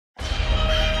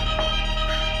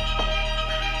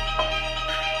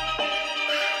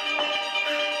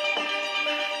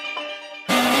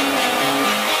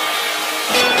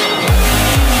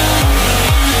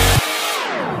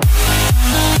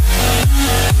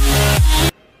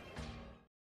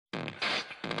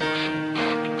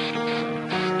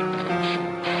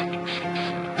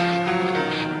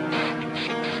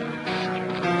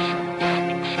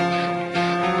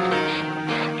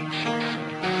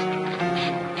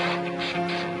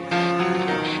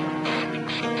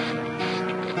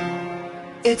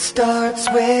It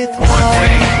starts with one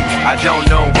thing, I don't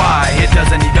know why. It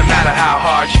doesn't even matter how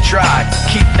hard you try.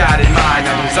 Keep that in mind,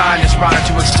 I designed this rhyme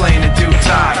to explain in due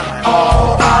time.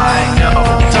 All I know,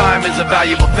 time is a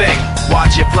valuable thing.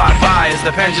 Watch it fly by as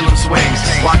the pendulum swings.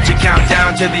 Watch it count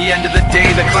down to the end of the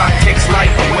day. The clock takes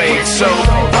life away, it's so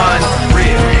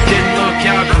unreal. Didn't look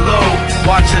out below,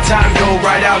 watch the time go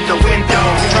right out the window.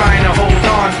 Trying to hold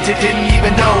on to didn't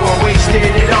even know I wasted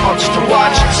it all just to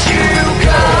watch you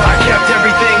go. I kept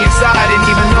everything inside, and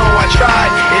even though I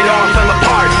tried, it all fell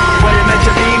apart. What it meant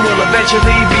to be will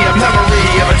eventually be a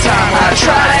memory of a time when I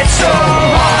tried so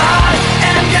hard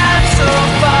and got so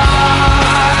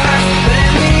far, but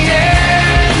in the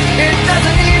end, it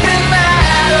doesn't even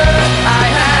matter. I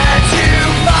had to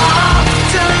fall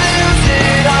to lose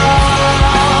it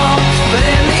all, but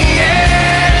in the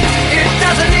end, it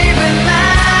doesn't even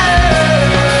matter.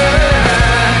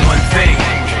 One thing,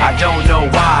 I don't know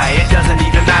why. It doesn't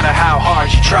even matter how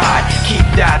hard you try. Keep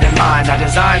that in mind, I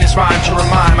designed this rhyme to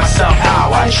remind myself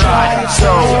how I tried so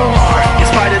hard. In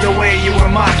spite of the way you were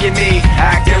mocking me,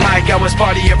 acting like I was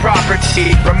part of your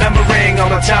property, remembering all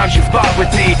the times you fought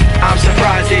with me, I'm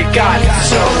surprised it got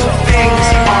so. Things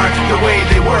aren't the way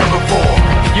they were before.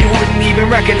 You wouldn't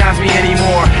even recognize me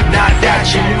anymore. Not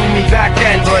that you knew me back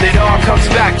then, but it all comes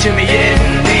back to me in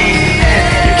the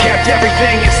end. You kept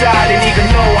everything inside, and even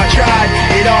though I tried,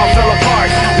 it all fell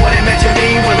apart. What it meant to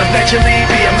me will eventually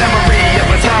be a memory of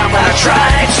a time when I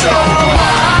tried so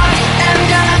hard and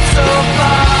got so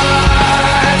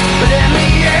far, but in the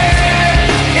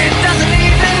end, it doesn't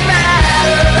even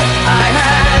matter. I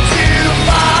had to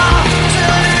fall to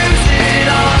lose it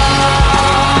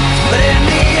all, but in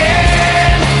the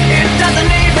end, it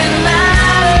doesn't even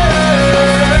matter.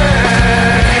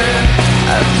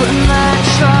 I put my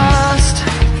trust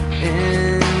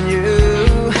in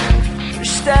you,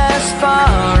 pushed as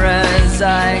far as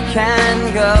I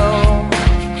can go.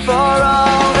 For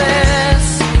all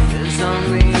this, there's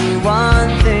only one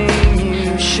thing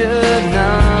you should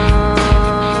know.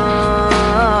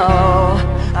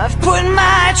 I've put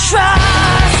my trust